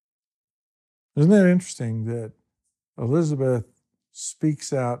 isn't that interesting that Elizabeth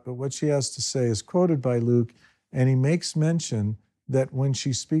speaks out, but what she has to say is quoted by Luke, and he makes mention that when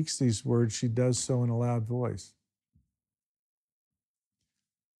she speaks these words, she does so in a loud voice.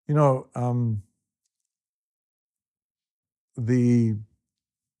 You know, the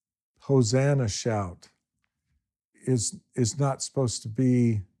Hosanna shout is not supposed to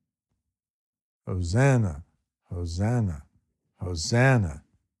be Hosanna, Hosanna, Hosanna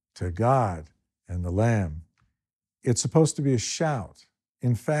to God and the Lamb. It's supposed to be a shout.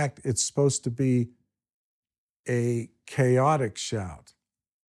 In fact, it's supposed to be a chaotic shout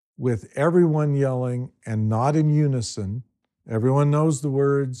with everyone yelling and not in unison. Everyone knows the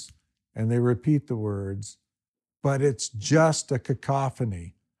words and they repeat the words, but it's just a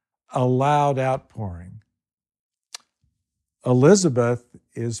cacophony, a loud outpouring. Elizabeth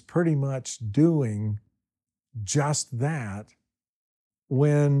is pretty much doing just that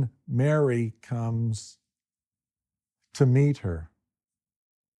when Mary comes to meet her.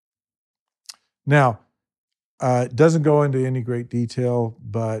 Now, it doesn't go into any great detail,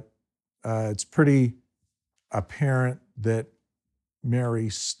 but it's pretty apparent that Mary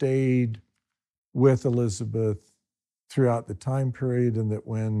stayed with Elizabeth throughout the time period, and that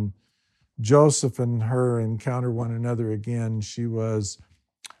when Joseph and her encounter one another again, she was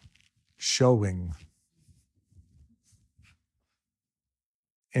showing.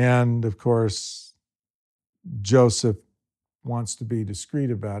 And of course, Joseph wants to be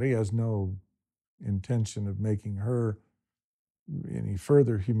discreet about it. He has no intention of making her any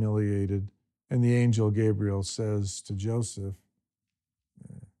further humiliated. And the angel Gabriel says to Joseph,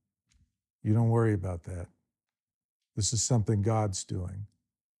 you don't worry about that. This is something God's doing.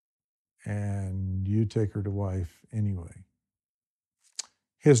 And you take her to wife anyway.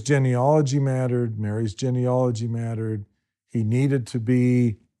 His genealogy mattered. Mary's genealogy mattered. He needed to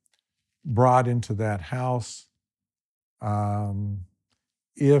be brought into that house.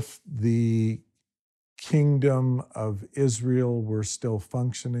 If the kingdom of Israel were still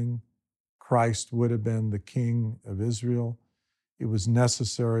functioning, Christ would have been the king of Israel. It was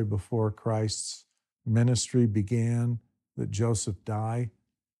necessary before Christ's ministry began that Joseph die,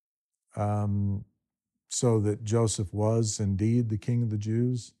 so that Joseph was indeed the king of the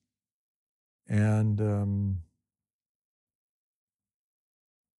Jews. And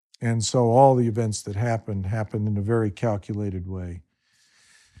so all the events that happened in a very calculated way.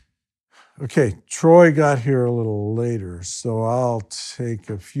 Okay, Troy got here a little later, so I'll take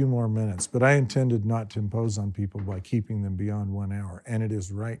a few more minutes. But I intended not to impose on people by keeping them beyond 1 hour, and it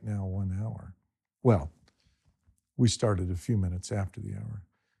is right now 1 hour. Well, we started a few minutes after the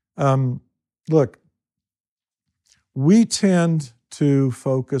hour. Look, we tend to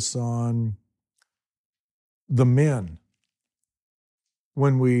focus on the men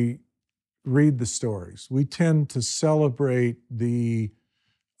when we read the stories. We tend to celebrate the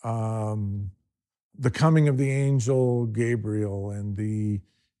coming of the angel Gabriel and the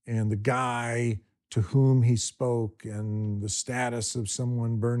guy to whom he spoke, and the status of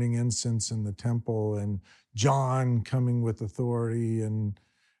someone burning incense in the temple, and John coming with authority and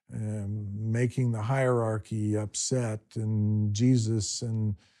making the hierarchy upset, and Jesus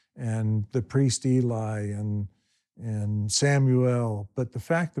and the priest Eli and Samuel. But the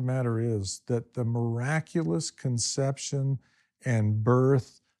fact of the matter is that the miraculous conception and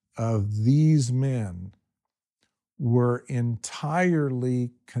birth of these men were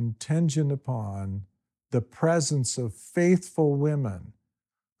entirely contingent upon the presence of faithful women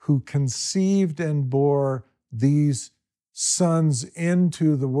who conceived and bore these sons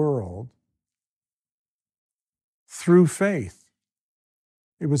into the world through faith.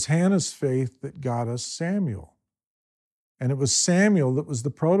 It was Hannah's faith that got us Samuel. And it was Samuel that was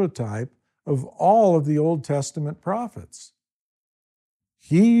the prototype of all of the Old Testament prophets.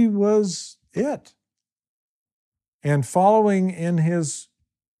 He was it. And following in his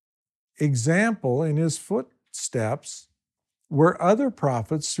example, in his footsteps, were other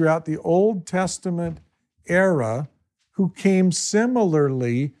prophets throughout the Old Testament era who came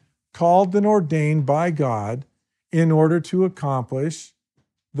similarly called and ordained by God in order to accomplish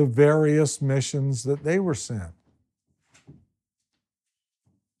the various missions that they were sent.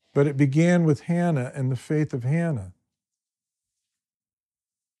 But it began with Hannah and the faith of Hannah.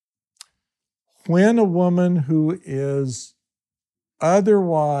 When a woman who is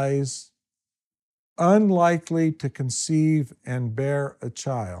otherwise unlikely to conceive and bear a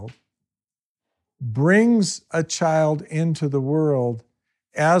child brings a child into the world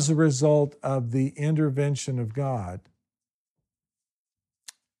as a result of the intervention of God,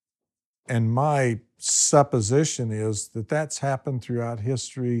 and my supposition is that that's happened throughout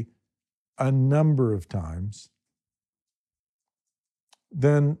history a number of times,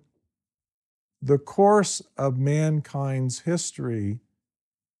 then the course of mankind's history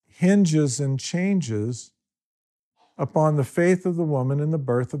hinges and changes upon the faith of the woman in the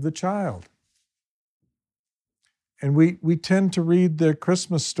birth of the child. And we tend to read the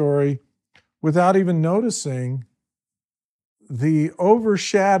Christmas story without even noticing the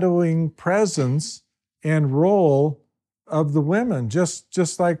overshadowing presence and role of the women,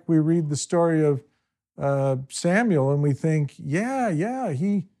 just like we read the story of Samuel and we think,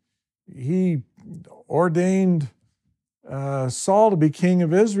 he ordained Saul to be king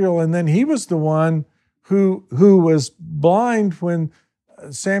of Israel, and then he was the one who was blind when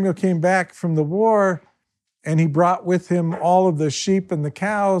Samuel came back from the war, and he brought with him all of the sheep and the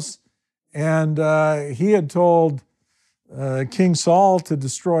cows, and he had told King Saul to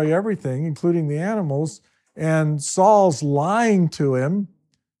destroy everything, including the animals, and Saul's lying to him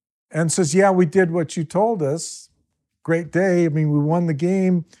and says, yeah, we did what you told us. Great day. I mean, we won the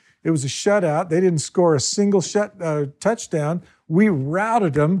game. It was a shutout. They didn't score a single touchdown. We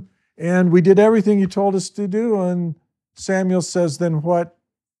routed them, and we did everything you told us to do. And Samuel says, then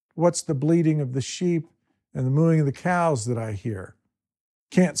what's the bleating of the sheep and the mooing of the cows that I hear?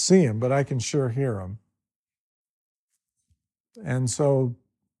 Can't see him, but I can sure hear him. And so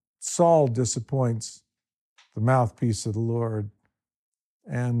Saul disappoints the mouthpiece of the Lord,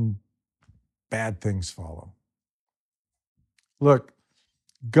 and bad things follow. Look,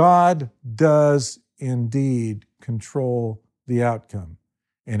 God does indeed control the outcome.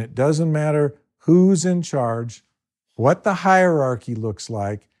 And it doesn't matter who's in charge, what the hierarchy looks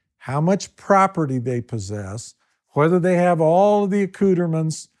like, how much property they possess, whether they have all of the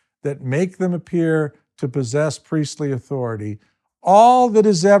accoutrements that make them appear to possess priestly authority. All that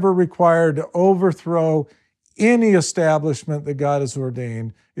is ever required to overthrow any establishment that God has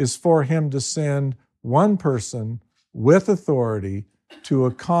ordained is for him to send one person with authority to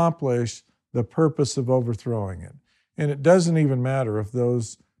accomplish the purpose of overthrowing it. And it doesn't even matter if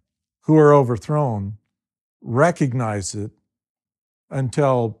those who are overthrown recognize it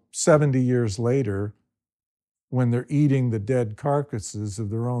until 70 years later, when they're eating the dead carcasses of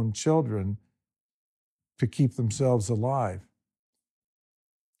their own children to keep themselves alive,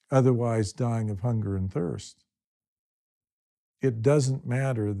 otherwise dying of hunger and thirst. It doesn't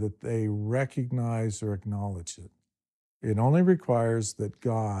matter that they recognize or acknowledge it. It only requires that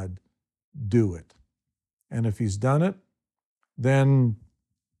God do it. And if he's done it, then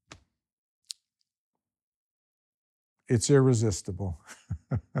it's irresistible.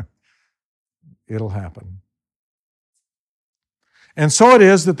 It'll happen. And so it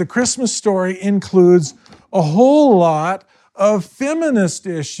is that the Christmas story includes a whole lot of feminist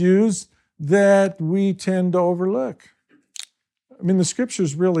issues that we tend to overlook. I mean, the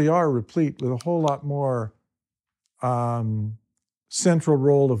scriptures really are replete with a whole lot more central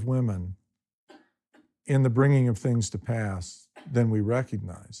role of women in the bringing of things to pass than we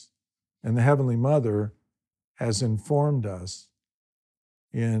recognize. And the Heavenly Mother has informed us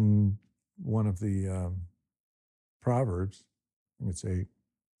in one of the Proverbs, I think it's 8,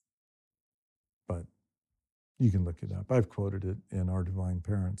 but you can look it up. I've quoted it in Our Divine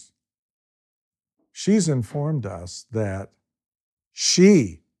Parents. She's informed us that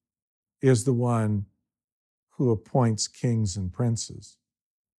she is the one who appoints kings and princes.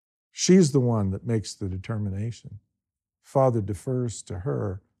 She's the one that makes the determination. Father defers to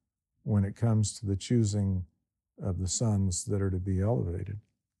her when it comes to the choosing of the sons that are to be elevated.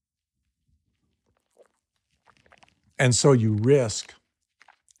 And so you risk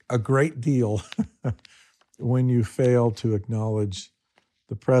a great deal when you fail to acknowledge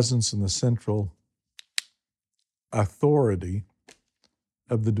the presence and the central authority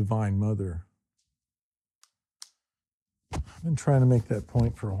of the Divine Mother. I've been trying to make that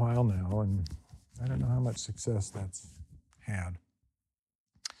point for a while now, and I don't know how much success that's had.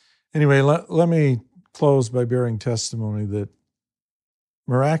 Anyway, let me close by bearing testimony that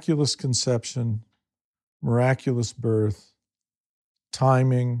miraculous conception, miraculous birth,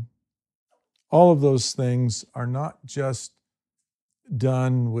 timing, all of those things are not just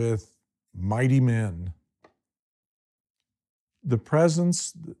done with mighty men. The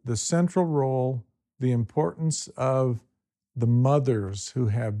presence, the central role, the importance of the mothers who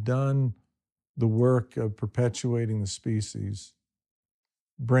have done the work of perpetuating the species,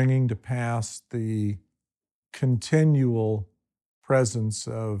 bringing to pass the continual presence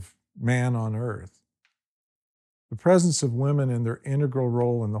of man on earth. The presence of women and their integral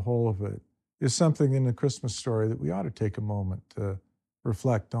role in the whole of it is something in the Christmas story that we ought to take a moment to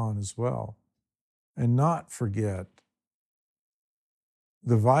reflect on as well, and not forget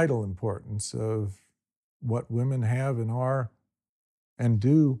the vital importance of what women have and are and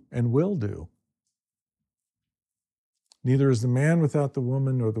do and will do. Neither is the man without the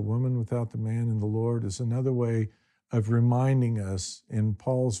woman, nor the woman without the man in the Lord is another way of reminding us in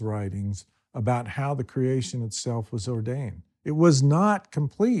Paul's writings about how the creation itself was ordained. It was not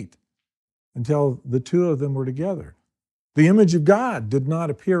complete until the two of them were together. The image of God did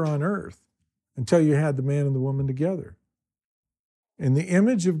not appear on earth until you had the man and the woman together. In the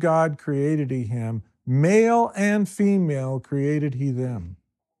image of God created he him, male and female created he them.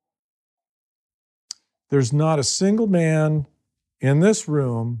 There's not a single man in this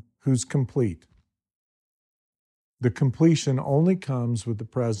room who's complete. The completion only comes with the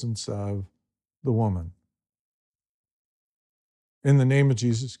presence of the woman. In the name of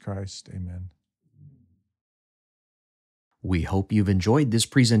Jesus Christ, amen. We hope you've enjoyed this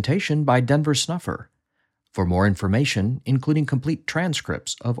presentation by Denver Snuffer. For more information, including complete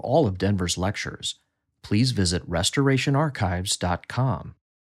transcripts of all of Denver's lectures, please visit restorationarchives.com.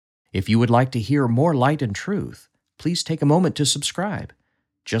 If you would like to hear more Light and Truth, please take a moment to subscribe.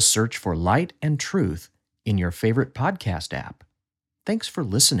 Just search for Light and Truth in your favorite podcast app. Thanks for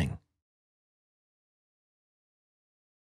listening.